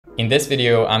In this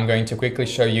video, I'm going to quickly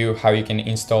show you how you can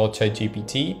install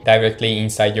ChatGPT directly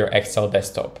inside your Excel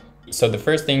desktop. So the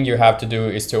first thing you have to do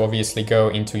is to obviously go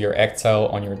into your Excel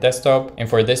on your desktop. And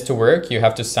for this to work, you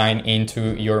have to sign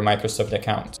into your Microsoft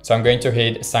account. So I'm going to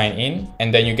hit sign in,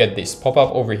 and then you get this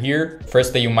pop-up over here.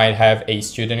 Firstly, you might have a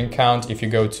student account if you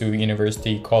go to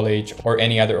university, college, or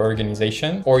any other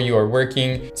organization, or you are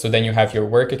working. So then you have your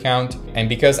work account. And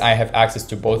because I have access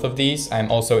to both of these, I'm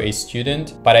also a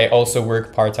student, but I also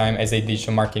work part-time as a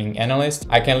digital marketing analyst.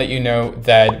 I can let you know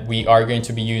that we are going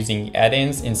to be using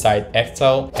add-ins inside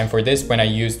Excel. And for this, when I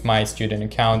used my student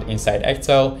account inside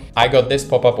Excel, I got this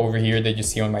pop-up over here that you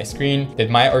see on my screen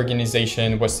that my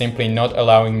organization was simply not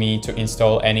allowing me to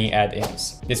install any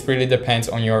add-ins. This really depends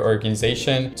on your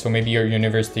organization. So maybe your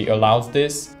university allows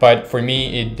this, but for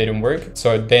me, it didn't work.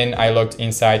 So then I logged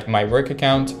inside my work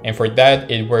account, and for that,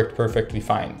 it worked perfectly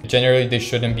fine. Generally, this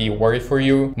shouldn't be a worry for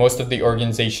you. Most of the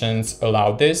organizations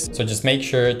allow this. So just make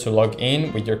sure to log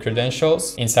in with your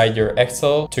credentials inside your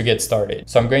Excel to get started.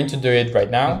 So I'm going to do it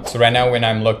right now. So right now, when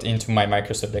I'm logged into my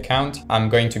Microsoft account, I'm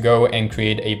going to go and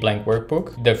create a blank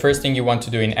workbook. The first thing you want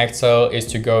to do in Excel is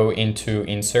to go into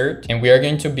insert, and we are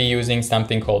going to be using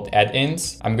something called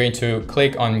add-ins. I'm going to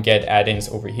click on get add-ins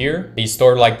over here. A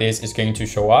store like this is going to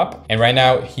show up. And right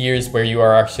now, here's where you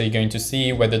are actually going to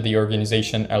see whether the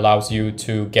organization allows you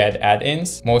to get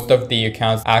add-ins. Most of the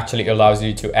accounts actually allows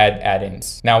you to add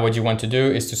add-ins. Now, what you want to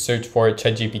do is to search for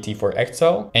ChatGPT for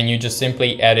Excel, and you just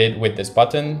simply add it with this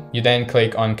button. You then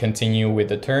click on continue with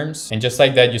the terms, and just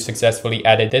like that, you successfully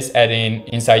added this add-in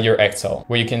inside your Excel.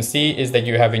 What you can see is that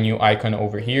you have a new icon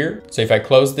over here. So if I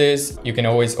close this, you can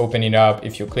always open it up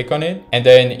if you click on it, and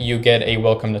then you get a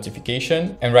welcome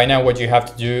notification. And right now, what you have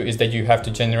to do is that you have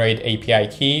to generate API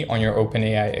key on your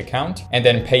OpenAI account and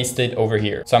then paste it over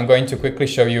here. So I'm going to quickly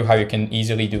show you how you can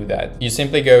easily do that. You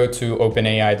simply go to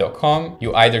openai.com.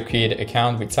 You either create an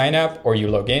account with sign up or you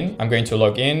log in. I'm going to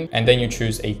log in, and then you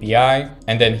choose API,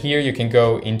 and then here you can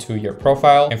go into your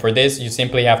profile. And for this, you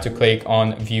simply have to click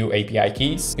on view API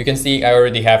keys. You can see I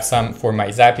already have some for my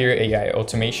Zapier AI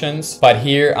automations, but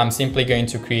here I'm simply going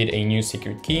to create a new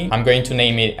secret key. I'm going to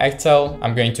name it Excel.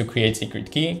 I'm going to create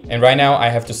secret key. And right now I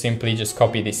have to simply just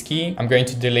copy this key. I'm going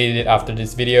to delete it after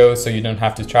this video, so you don't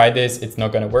have to try this. It's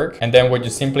not going to work. And then what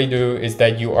you simply do is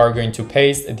that you are going to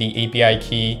paste the API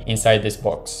key inside this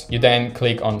box. You then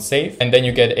click on save, and then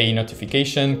you get a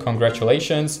notification.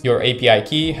 Congratulations, your API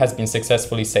key has been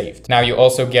successfully saved. Now you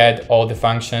also get all the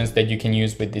functions that you can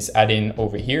use with this add-in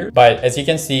over here. But as you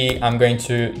can see, I'm going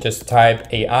to just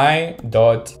type AI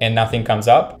dot and nothing comes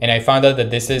up. And I found out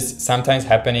that this is sometimes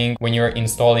happening when you're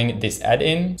installing this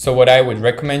add-in. So what I would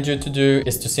recommend you to do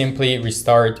is to simply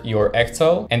restart your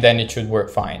Excel, and then it should work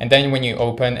fine. And then when you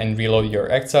open and reload your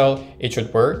Excel, it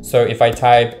should work. So if I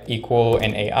type equal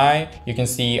and AI, you can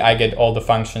see I get all the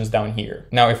functions down here.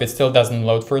 Now, if it still doesn't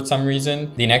load for some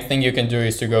reason, the next thing you can do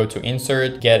is to go to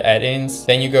insert, get add-ins,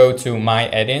 then you go to my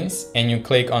add-ins, and you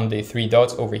click on the three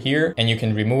dots over here, and you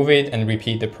can remove it and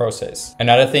repeat the process.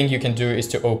 Another thing you can do is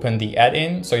to open the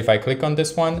add-in. So if I click on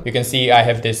this one, you can see I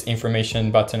have this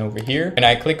information button over here. When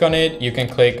I click on it, you can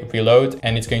click reload,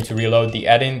 and it's going to reload the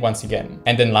add-in once again.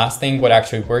 And then last thing, what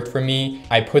actually worked for me,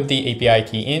 I put the API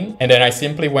key in, and then I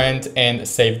simply went and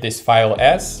saved this file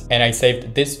as, and I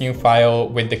saved this new file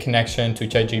with the connection to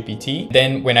ChatGPT.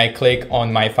 Then when I click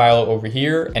on my file over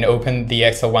here and open the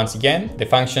Excel once again, the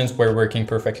functions were working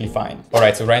perfectly fine. All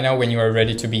right, so right now when you are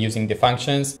ready to be using the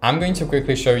functions, I'm going to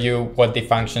quickly show you what the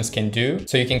functions can do,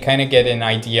 so you can kind of get an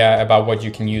idea about what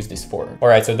you can use this for. All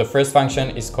right, so the first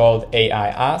function is called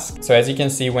AI.ASK. So as you can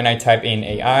see, when I type in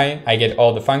AI, I get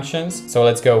all the functions. So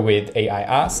let's go with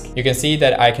AI.ASK. You can see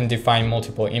that I can define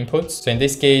multiple inputs. So in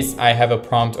this case, I have a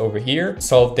prompt over here.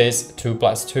 Solve this 2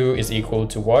 + 2 is equal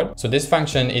to what? So this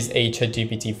function is a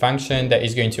ChatGPT function that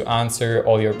is going to answer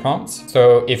all your prompts.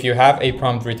 So if you have a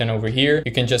prompt written over here,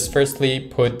 you can just firstly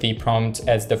put the prompt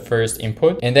as the first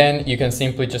input, and then you can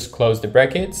simply just close the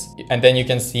brackets, and then you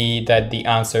can see that the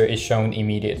answer is shown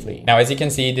immediately. Now, as you can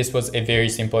see, this was a very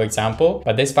simple example,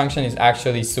 but this function is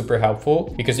actually super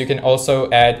helpful because you can also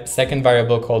add second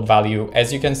variable called value,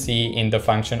 as you can see in the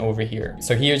function over here.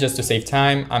 So here, just to save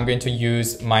time, I'm going to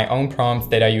use my own prompts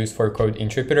that I use for Code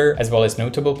Interpreter as well as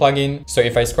Notable plugin. So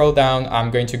if I scroll down,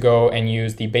 I'm going to go and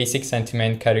use the basic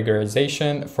sentiment categorization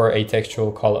categorization for a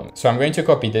textual column. So I'm going to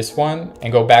copy this one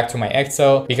and go back to my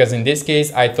Excel, because in this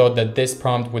case, I thought that this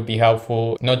prompt would be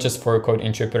helpful, not just for Code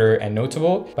Interpreter and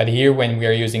Notable, but here when we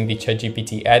are using the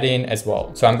ChatGPT add-in as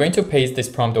well. So I'm going to paste this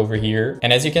prompt over here.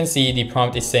 And as you can see, the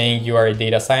prompt is saying you are a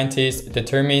data scientist,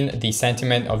 determine the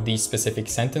sentiment of these specific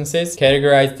sentences,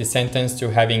 categorize the sentence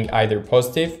to having either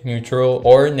positive, neutral,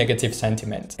 or negative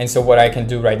sentiment. And so what I can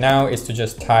do right now is to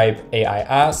just type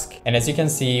AI.ASK. And as you can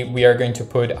see, we are going to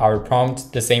put our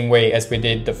prompt the same way as we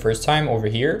did the first time over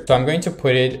here. So I'm going to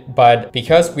put it, but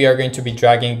because we are going to be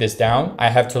dragging this down, I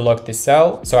have to lock this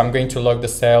cell. So I'm going to lock the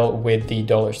cell with the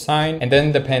 $sign. And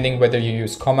then depending whether you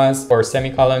use commas or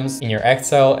semicolons in your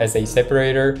Excel as a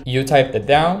separator, you type that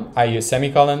down. I use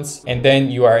semicolons, and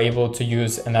then you are able to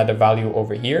use another value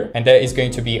over here. And that is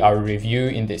going to be our review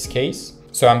in this case.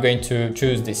 So I'm going to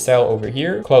choose this cell over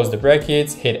here, close the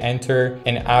brackets, hit enter,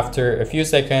 and after a few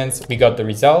seconds, we got the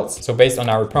results. So based on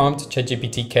our prompt,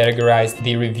 ChatGPT categorized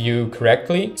the review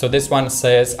correctly. So this one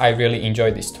says, I really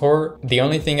enjoyed this tour. The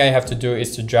only thing I have to do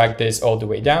is to drag this all the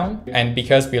way down. And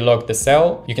because we locked the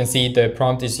cell, you can see the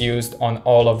prompt is used on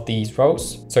all of these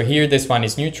rows. So here, this one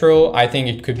is neutral. I think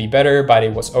it could be better, but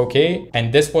it was okay.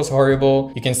 And this was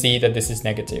horrible. You can see that this is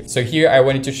negative. So here I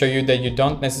wanted to show you that you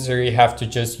don't necessarily have to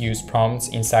just use prompts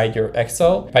inside your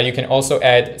Excel, but you can also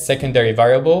add secondary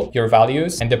variable, your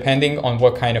values, and depending on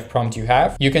what kind of prompt you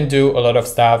have, you can do a lot of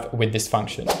stuff with this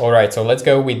function. All right, so let's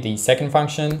go with the second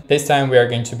function. This time we are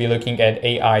going to be looking at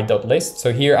AI.LIST.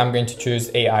 So here I'm going to choose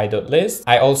AI.LIST.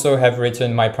 I also have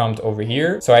written my prompt over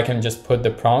here, so I can just put the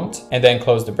prompt and then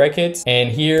close the brackets. And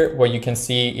here what you can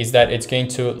see is that it's going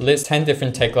to list 10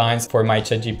 different taglines for my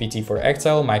ChatGPT for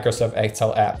Excel, Microsoft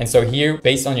Excel app. And so here,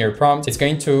 based on your prompt, it's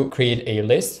going to create a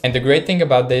list. And the great thing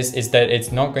about this is that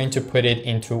it's not going to put it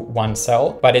into one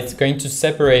cell, but it's going to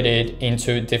separate it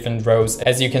into different rows,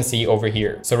 as you can see over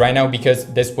here. So right now, because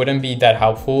this wouldn't be that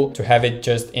helpful to have it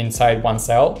just inside one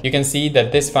cell, you can see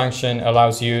that this function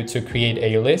allows you to create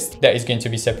a list that is going to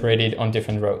be separated on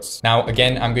different rows. Now,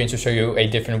 again, I'm going to show you a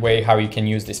different way how you can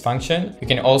use this function. You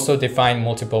can also define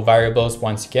multiple variables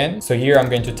once again. So here I'm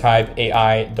going to type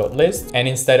AI.LIST, and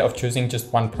instead of choosing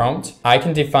just one prompt, I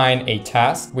can define a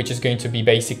task, which is going to be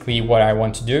basically what I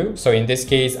want to do. So in this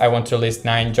case, I want to list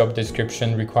 9 job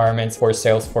description requirements for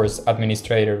Salesforce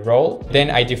administrator role.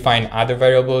 Then I define other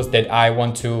variables that I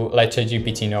want to let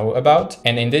ChatGPT know about.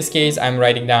 And in this case, I'm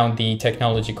writing down the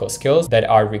technological skills that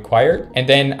are required. And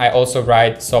then I also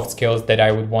write soft skills that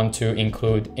I would want to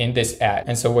include in this ad.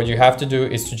 And so what you have to do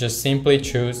is to just simply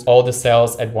choose all the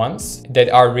cells at once that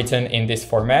are written in this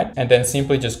format, and then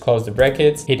simply just close the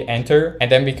brackets, hit enter.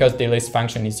 And then because the list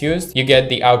function is used, you get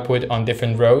the output on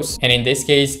different rows. And in this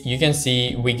case, you can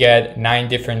see we get 9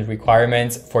 different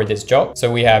requirements for this job.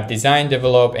 So we have design,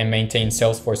 develop, and maintain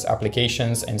Salesforce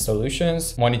applications and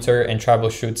solutions, monitor and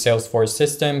troubleshoot Salesforce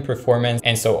system performance,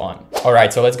 and so on. All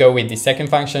right, so let's go with the second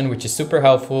function, which is super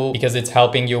helpful because it's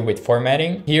helping you with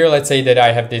formatting. Here, let's say that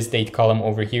I have this date column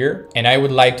over here, and I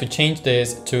would like to change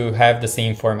this to have the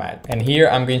same format. And here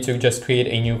I'm going to just create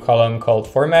a new column called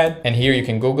format. And here you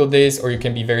can Google this, or you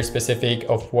can be very specific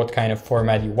of what kind of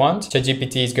format you want.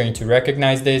 ChatGPT is going to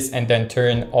recognize this and then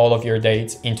turn all of your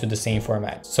dates into the same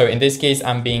format. So in this case,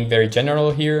 I'm being very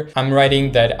general here. I'm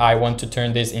writing that I want to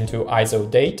turn this into ISO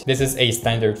date. This is a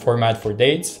standard format for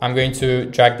dates. I'm going to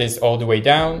drag this all the way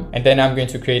down, and then I'm going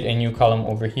to create a new column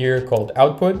over here called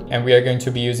output, and we are going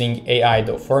to be using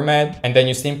AI.FORMAT. And then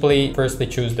you simply firstly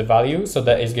choose the value, so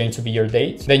that is going to be your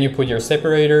date. Then you put your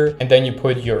separator, and then you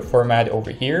put your format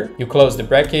over here. You close the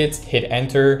brackets, hit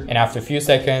enter, and after a few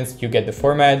seconds, you get the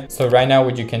format. So right now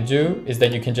what you can do is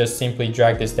that you can just simply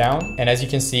drag this down. And as you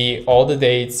can see, all the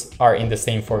dates are in the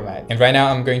same format. And right now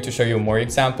I'm going to show you more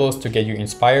examples to get you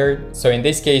inspired. So in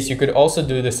this case, you could also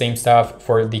do the same stuff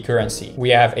for the currency. We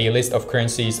have a list of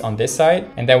currencies on this side,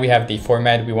 and then we have the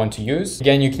format we want to use.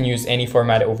 Again, you can use any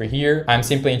format over here. I'm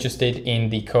simply interested in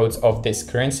the codes of this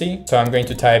currency. So I'm going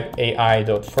to type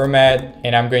AI.FORMAT,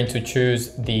 and I'm going to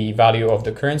choose the value of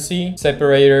the currency,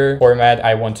 separator, format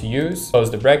I want to use,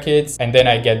 close the brackets, and then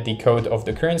I get the code of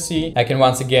the currency. I can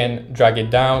once again drag it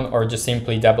down or just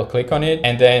simply double click on it,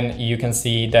 and then you can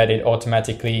see that it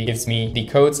automatically gives me the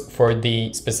codes for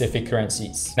the specific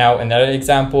currencies. Now another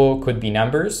example could be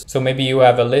numbers. So maybe you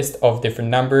have a list of different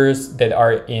numbers that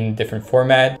are in different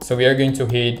format. So we are going to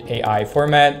hit AI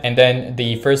format, and then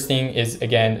the first thing is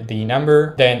again the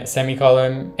number, then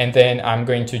semicolon, and then I'm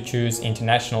going to choose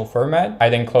international format. I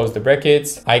then close the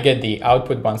brackets, I get the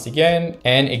output once again,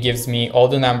 and it gives me all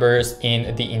the numbers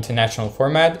in the international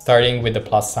format. format, starting with the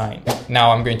plus sign.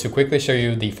 Now I'm going to quickly show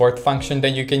you the fourth function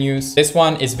that you can use. This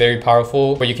one is very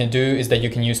powerful. What you can do is that you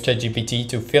can use ChatGPT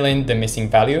to fill in the missing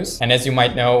values. And as you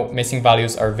might know, missing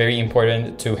values are very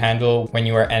important to handle when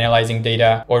you are analyzing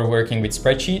data or working with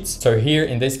spreadsheets. So here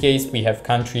in this case, we have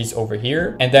countries over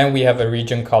here, and then we have a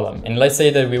region column. And let's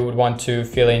say that we would want to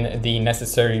fill in the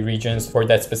necessary regions for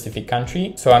that specific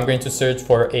country. So I'm going to search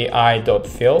for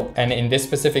AI.FILL. And in this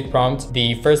specific prompt,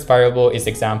 the first variable is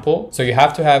example. So you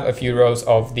have to have a few rows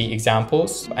of the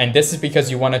examples. And this is because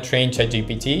you want to train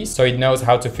ChatGPT so it knows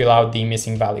how to fill out the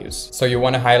missing values. So you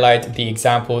want to highlight the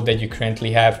example that you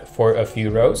currently have for a few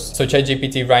rows. So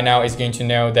ChatGPT right now is going to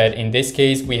know that in this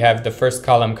case, we have the first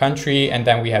column country, and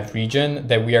then we have region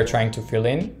that we are trying to fill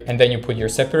in. And then you put your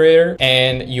separator,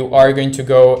 and you are going to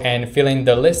go and fill in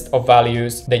the list of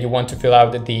values that you want to fill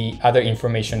out the other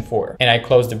information for. And I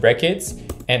close the brackets.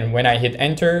 And when I hit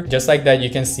enter, just like that, you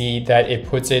can see that it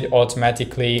puts it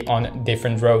automatically on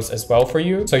different rows as well for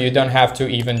you. So you don't have to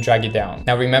even drag it down.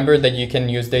 Now remember that you can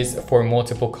use this for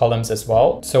multiple columns as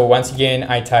well. So once again,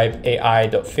 I type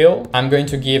AI.fill. I'm going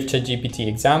to give ChatGPT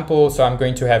example. So I'm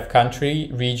going to have country,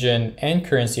 region, and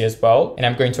currency as well. And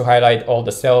I'm going to highlight all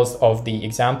the cells of the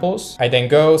examples. I then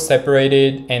go separate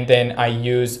it, and then I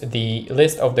use the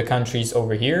list of the countries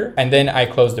over here. And then I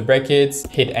close the brackets,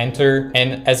 hit enter.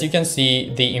 And as you can see,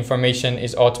 the information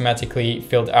is automatically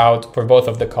filled out for both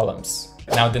of the columns.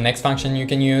 Now the next function you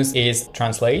can use is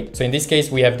translate. So in this case,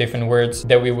 we have different words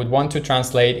that we would want to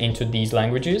translate into these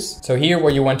languages. So here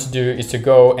what you want to do is to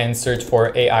go and search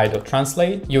for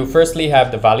AI.TRANSLATE. You firstly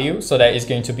have the value. So that is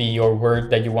going to be your word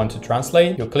that you want to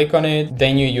translate. You click on it,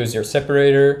 then you use your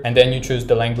separator, and then you choose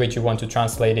the language you want to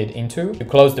translate it into. You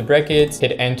close the brackets,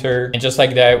 hit enter, and just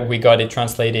like that, we got it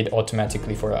translated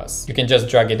automatically for us. You can just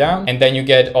drag it down, and then you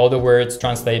get all the words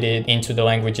translated into the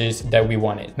languages that we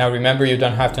wanted. Now remember, you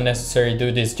don't have to necessarily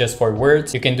do this just for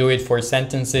words. You can do it for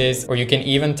sentences, or you can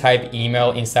even type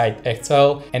email inside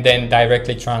Excel and then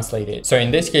directly translate it. So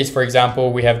in this case, for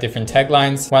example, we have different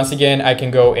taglines. Once again, I can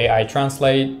go AI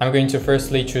translate. I'm going to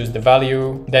firstly choose the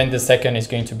value. Then the second is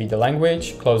going to be the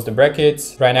language. Close the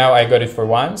brackets. Right now I got it for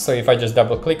one. So if I just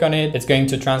double click on it, it's going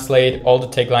to translate all the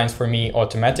taglines for me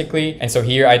automatically. And so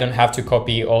here I don't have to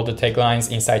copy all the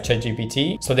taglines inside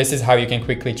ChatGPT. So this is how you can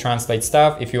quickly translate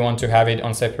stuff if you want to have it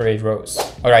on separate rows.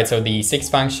 All right, so the sixth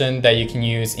function that you can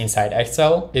use inside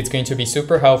Excel, it's going to be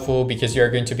super helpful because you're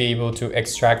going to be able to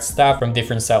extract stuff from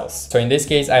different cells. So in this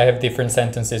case, I have different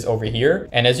sentences over here.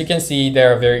 And as you can see, they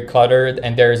are very cluttered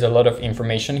and there is a lot of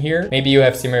information here. Maybe you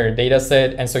have similar data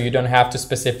set, and so you don't have to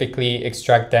specifically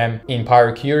extract them in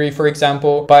Power Query, for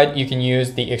example, but you can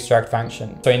use the extract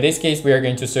function. So in this case, we are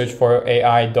going to search for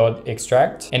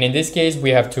AI.EXTRACT. And in this case,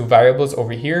 we have two variables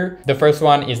over here. The first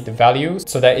one is the value.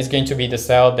 So that is going to be the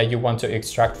cell that you want to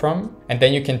extract from. And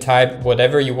then you can type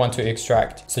whatever you want to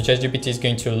extract. So ChatGPT is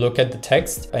going to look at the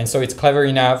text. And so it's clever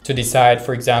enough to decide,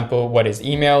 for example, what is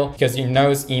email, because you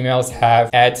know emails have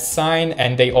 @sign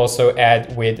and they also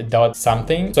add with dot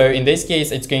something. So in this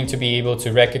case, it's going to be able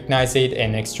to recognize it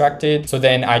and extract it. So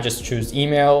then I just choose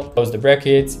email, close the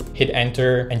brackets, hit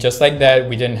enter. And just like that,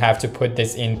 we didn't have to put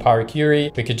this in Power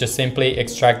Query. We could just simply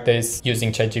extract this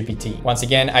using ChatGPT. Once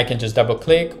again, I can just double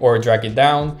click or drag it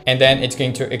down, and then it's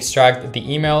going to extract the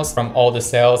emails from all the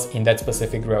cells in that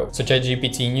specific row. So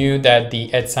ChatGPT knew that the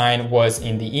 @sign was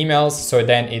in the emails, so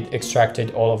then it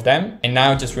extracted all of them. And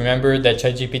now just remember that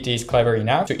ChatGPT is clever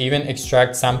enough to even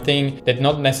extract something that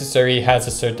not necessarily has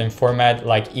a certain format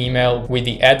like email with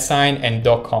the @sign and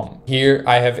 .com. Here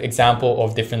I have example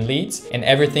of different leads and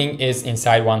everything is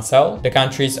inside one cell. The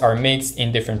countries are mixed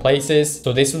in different places,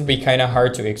 so this would be kind of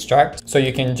hard to extract. So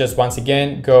you can just once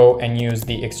again go and use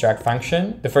the extract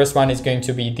function. The first one is going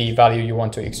to be the value you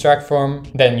want to extract from,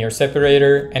 then your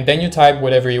separator, and then you type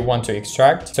whatever you want to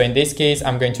extract. So in this case,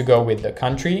 I'm going to go with the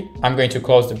country. I'm going to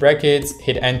close the brackets,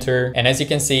 hit enter, and as you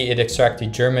can see, it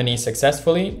extracted Germany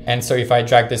successfully. And so if I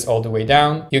drag this all the way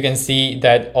down, you can see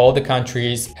that all the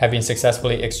countries have been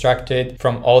successfully extracted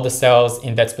from all the cells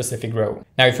in that specific row.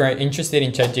 Now, if you're interested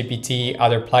in ChatGPT,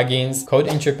 other plugins, code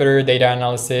interpreter, data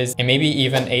analysis, and maybe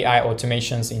even AI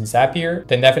automations in Zapier,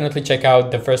 then definitely check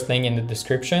out the first link in the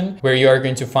description, where you are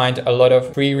going to find a lot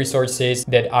of free resources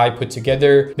that I put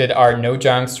together that are no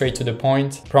junk, straight to the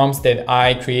point. Prompts that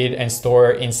I create and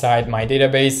store inside my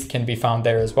database can be found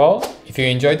there as well. If you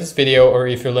enjoyed this video or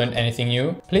if you learned anything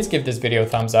new, please give this video a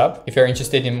thumbs up. If you're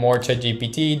interested in more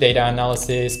ChatGPT, data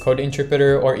analysis, code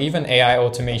interpreter, or even AI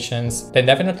automations, then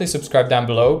definitely subscribe down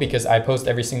below because I post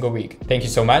every single week. Thank you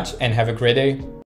so much and have a great day.